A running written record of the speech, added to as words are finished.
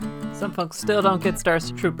Some folks still don't get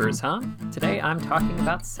Starship Troopers, huh? Today I'm talking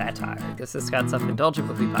about Satire. This is Scott's Self-Indulgent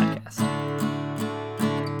Movie Podcast.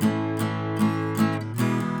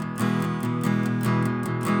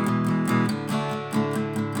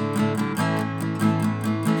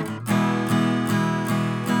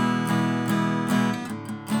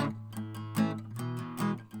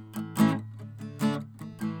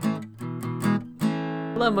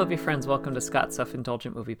 Hello, movie friends. Welcome to Scott's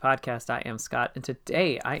Self-Indulgent Movie Podcast. I am Scott, and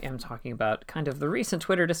today I am talking about kind of the recent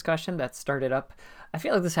Twitter discussion that started up. I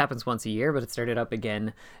feel like this happens once a year, but it started up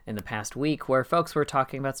again in the past week, where folks were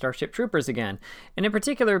talking about Starship Troopers again. And in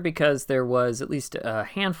particular, because there was at least a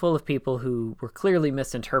handful of people who were clearly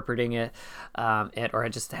misinterpreting it, or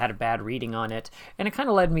had just had a bad reading on it. And it kind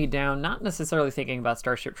of led me down, not necessarily thinking about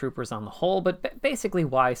Starship Troopers on the whole, but basically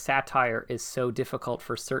why satire is so difficult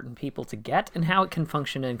for certain people to get and how it can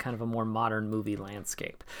function in kind of a more modern movie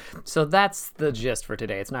landscape. So that's the gist for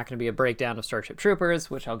today. It's not going to be a breakdown of Starship Troopers,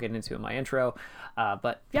 which I'll get into in my intro.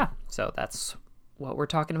 But yeah, so that's what we're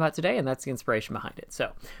talking about today, and that's the inspiration behind it.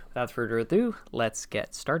 So without further ado, let's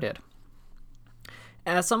get started.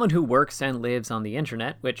 As someone who works and lives on the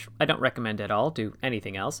internet, which I don't recommend at all, do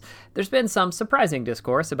anything else, there's been some surprising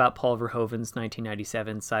discourse about Paul Verhoeven's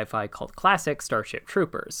 1997 sci-fi cult classic, Starship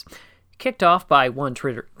Troopers. Kicked off by one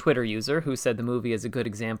Twitter user who said the movie is a good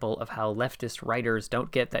example of how leftist writers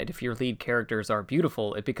don't get that if your lead characters are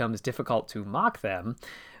beautiful, it becomes difficult to mock them.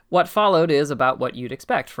 What followed is about what you'd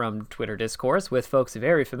expect from Twitter discourse, with folks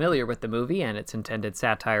very familiar with the movie and its intended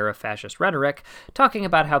satire of fascist rhetoric, talking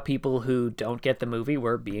about how people who don't get the movie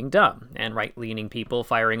were being dumb, and right-leaning people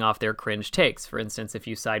firing off their cringe takes. For instance, if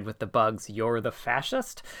you side with the bugs, you're the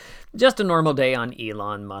fascist? Just a normal day on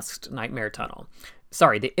Elon Musk's nightmare tunnel.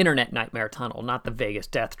 Sorry, the internet nightmare tunnel, not the Vegas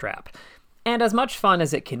death trap. And as much fun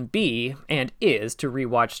as it can be, and is, to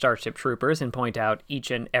rewatch Starship Troopers and point out each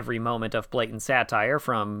and every moment of blatant satire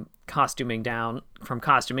from costuming down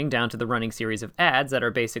to the running series of ads that are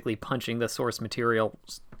basically punching the source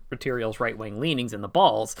material's right-wing leanings in the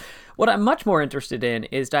balls, what I'm much more interested in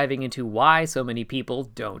is diving into why so many people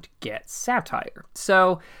don't get satire.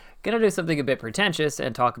 So, gonna do something a bit pretentious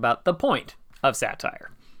and talk about the point of satire.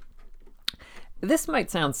 This might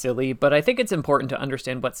sound silly, but I think it's important to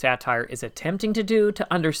understand what satire is attempting to do to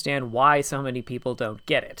understand why so many people don't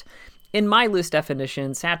get it. In my loose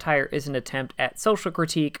definition, satire is an attempt at social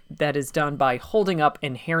critique that is done by holding up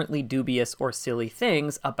inherently dubious or silly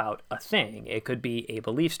things about a thing. It could be a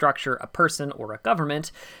belief structure, a person, or a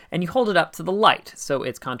government, and you hold it up to the light, so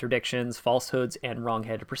its contradictions, falsehoods, and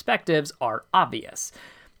wrong-headed perspectives are obvious.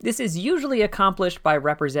 This is usually accomplished by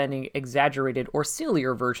representing exaggerated or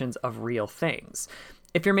sillier versions of real things.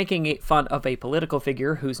 If you're making fun of a political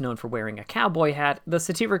figure who's known for wearing a cowboy hat, the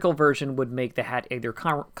satirical version would make the hat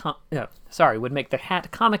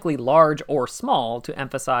comically large or small to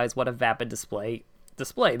emphasize what a vapid display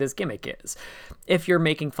this gimmick is. If you're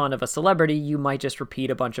making fun of a celebrity, you might just repeat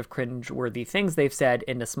a bunch of cringe-worthy things they've said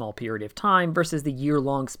in a small period of time versus the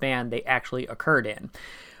year-long span they actually occurred in.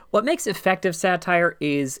 What makes effective satire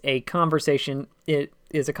is a conversation. It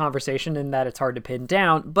is a conversation in that it's hard to pin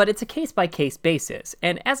down, but it's a case-by-case basis.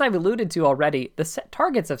 And as I've alluded to already, the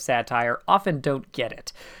targets of satire often don't get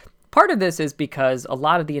it. Part of this is because a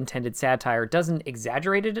lot of the intended satire doesn't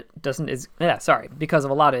exaggerate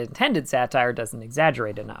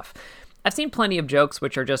enough. I've seen plenty of jokes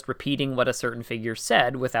which are just repeating what a certain figure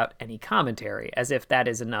said without any commentary, as if that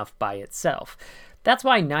is enough by itself. That's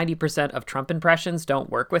why 90% of Trump impressions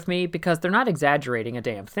don't work with me, because they're not exaggerating a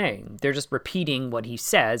damn thing. They're just repeating what he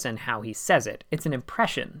says and how he says it. It's an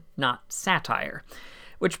impression, not satire.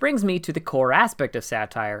 Which brings me to the core aspect of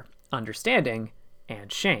satire, understanding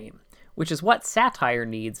and shame, which is what satire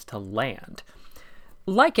needs to land.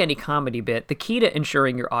 Like any comedy bit, the key to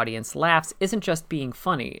ensuring your audience laughs isn't just being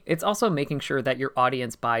funny, it's also making sure that your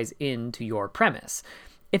audience buys into your premise.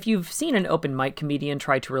 If you've seen an open mic comedian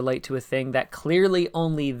try to relate to a thing that clearly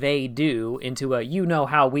only they do into a you know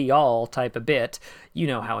how we all type of bit, you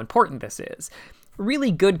know how important this is. Really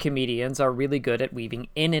good comedians are really good at weaving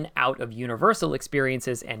in and out of universal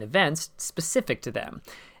experiences and events specific to them.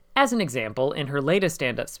 As an example, in her latest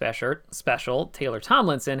stand-up special, Taylor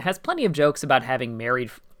Tomlinson has plenty of jokes about having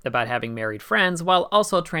married friends, while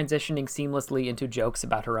also transitioning seamlessly into jokes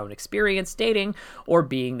about her own experience dating or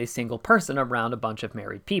being the single person around a bunch of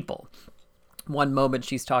married people. One moment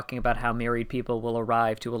she's talking about how married people will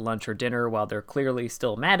arrive to a lunch or dinner while they're clearly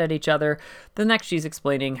still mad at each other. The next she's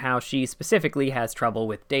explaining how she specifically has trouble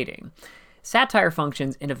with dating. Satire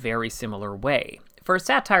functions in a very similar way. For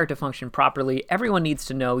satire to function properly, everyone needs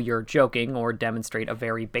to know you're joking or demonstrate a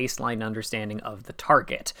very baseline understanding of the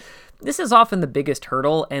target. This is often the biggest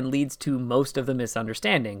hurdle and leads to most of the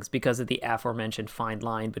misunderstandings because of the aforementioned fine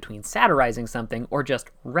line between satirizing something or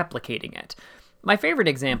just replicating it. My favorite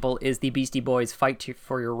example is the Beastie Boys' Fight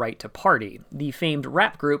for Your Right to Party. The famed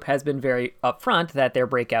rap group has been very upfront that their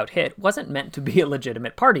breakout hit wasn't meant to be a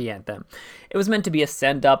legitimate party anthem. It was meant to be a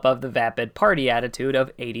send-up of the vapid party attitude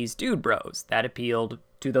of 80s dude bros that appealed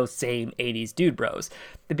to those same 80s dude bros.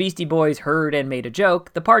 The Beastie Boys heard and made a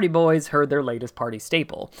joke, the Party Boys heard their latest party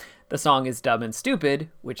staple. The song is dumb and stupid,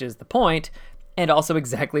 which is the point, and also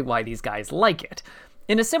exactly why these guys like it.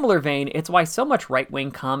 In a similar vein, it's why so much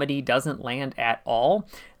right-wing comedy doesn't land at all.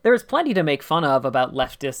 There's plenty to make fun of about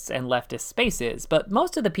leftists and leftist spaces, but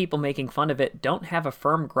most of the people making fun of it don't have a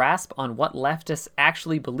firm grasp on what leftists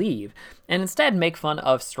actually believe, and instead make fun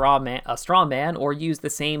of a straw man or use the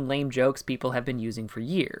same lame jokes people have been using for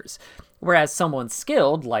years. Whereas someone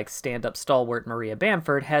skilled, like stand-up stalwart Maria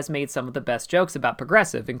Bamford, has made some of the best jokes about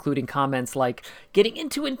progressive, including comments like, getting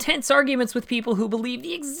into intense arguments with people who believe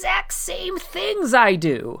the exact same things I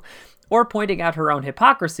do, or pointing out her own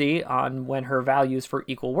hypocrisy on when her values for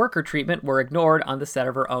equal worker treatment were ignored on the set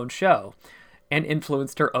of her own show, and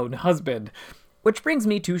influenced her own husband. Which brings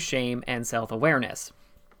me to shame and self-awareness.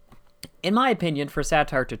 In my opinion, for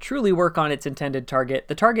satire to truly work on its intended target,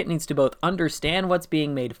 the target needs to both understand what's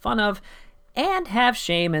being made fun of and have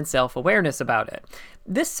shame and self-awareness about it.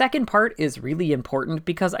 This second part is really important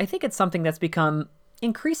because I think it's something that's become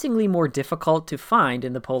increasingly more difficult to find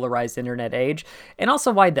in the polarized internet age, and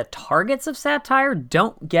also why the targets of satire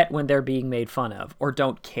don't get when they're being made fun of, or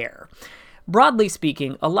don't care. Broadly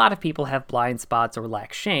speaking, a lot of people have blind spots or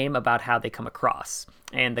lack shame about how they come across,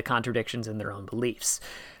 and the contradictions in their own beliefs.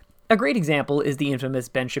 A great example is the infamous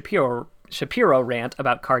Ben Shapiro rant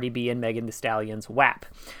about Cardi B and Megan Thee Stallion's WAP.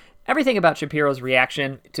 Everything about Shapiro's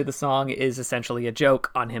reaction to the song is essentially a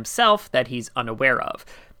joke on himself that he's unaware of.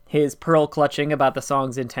 His pearl clutching about the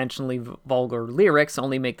song's intentionally vulgar lyrics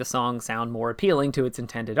only make the song sound more appealing to its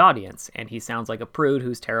intended audience, and he sounds like a prude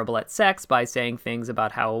who's terrible at sex by saying things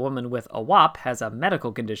about how a woman with a WAP has a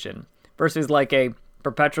medical condition, versus like a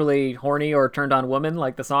perpetually horny or turned on woman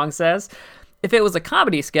like the song says. If it was a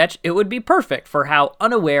comedy sketch, it would be perfect for how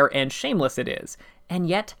unaware and shameless it is. And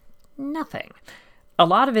yet, nothing. A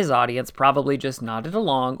lot of his audience probably just nodded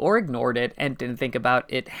along or ignored it and didn't think about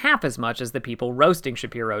it half as much as the people roasting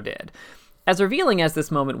Shapiro did. As revealing as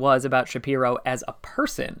this moment was about Shapiro as a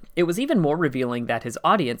person, it was even more revealing that his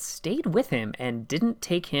audience stayed with him and didn't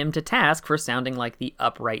take him to task for sounding like the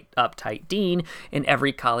uptight dean in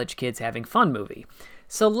every college kids having fun movie.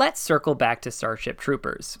 So let's circle back to Starship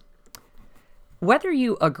Troopers. Whether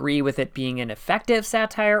you agree with it being an effective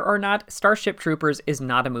satire or not, Starship Troopers is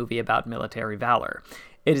not a movie about military valor.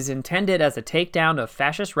 It is intended as a takedown of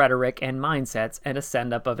fascist rhetoric and mindsets and a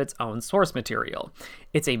send-up of its own source material.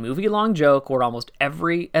 It's a movie-long joke where almost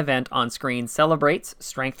every event on screen celebrates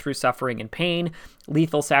strength through suffering and pain,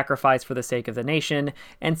 lethal sacrifice for the sake of the nation,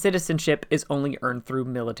 and citizenship is only earned through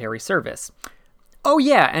military service. Oh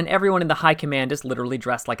yeah, and everyone in the high command is literally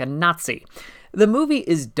dressed like a Nazi. The movie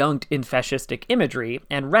is dunked in fascistic imagery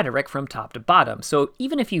and rhetoric from top to bottom, so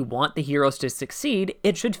even if you want the heroes to succeed,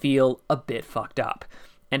 it should feel a bit fucked up.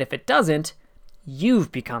 And if it doesn't,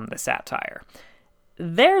 you've become the satire.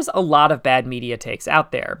 There's a lot of bad media takes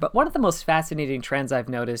out there, but one of the most fascinating trends I've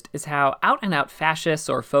noticed is how out-and-out fascists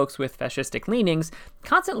or folks with fascistic leanings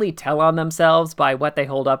constantly tell on themselves by what they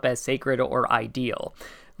hold up as sacred or ideal.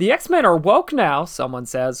 The X-Men are woke now, someone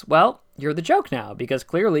says. Well, you're the joke now, because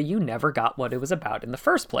clearly you never got what it was about in the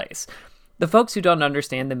first place. The folks who don't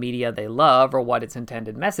understand the media they love or what its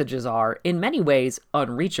intended messages are, in many ways,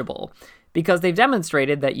 unreachable, because they've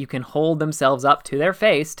demonstrated that you can hold themselves up to their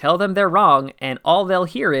face, tell them they're wrong, and all they'll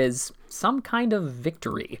hear is some kind of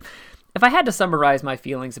victory. If I had to summarize my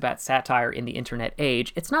feelings about satire in the internet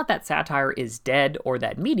age, it's not that satire is dead or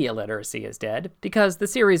that media literacy is dead, because the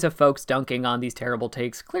series of folks dunking on these terrible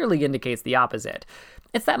takes clearly indicates the opposite.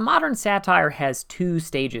 It's that modern satire has two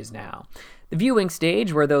stages now. The viewing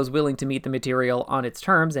stage, where those willing to meet the material on its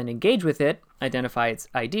terms and engage with it, identify its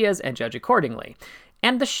ideas, and judge accordingly.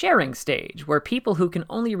 And the sharing stage, where people who can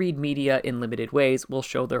only read media in limited ways will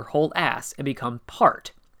show their whole ass and become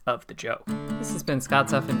part of the joke. This has been Scott's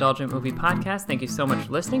Self-Indulgent Movie Podcast. Thank you so much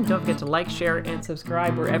for listening. Don't forget to like, share, and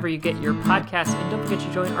subscribe wherever you get your podcasts. And don't forget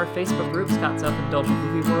to join our Facebook group, Scott's Self-Indulgent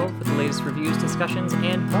Movie World, for the latest reviews, discussions,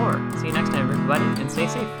 and more. See you next time, everybody, and stay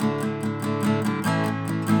safe.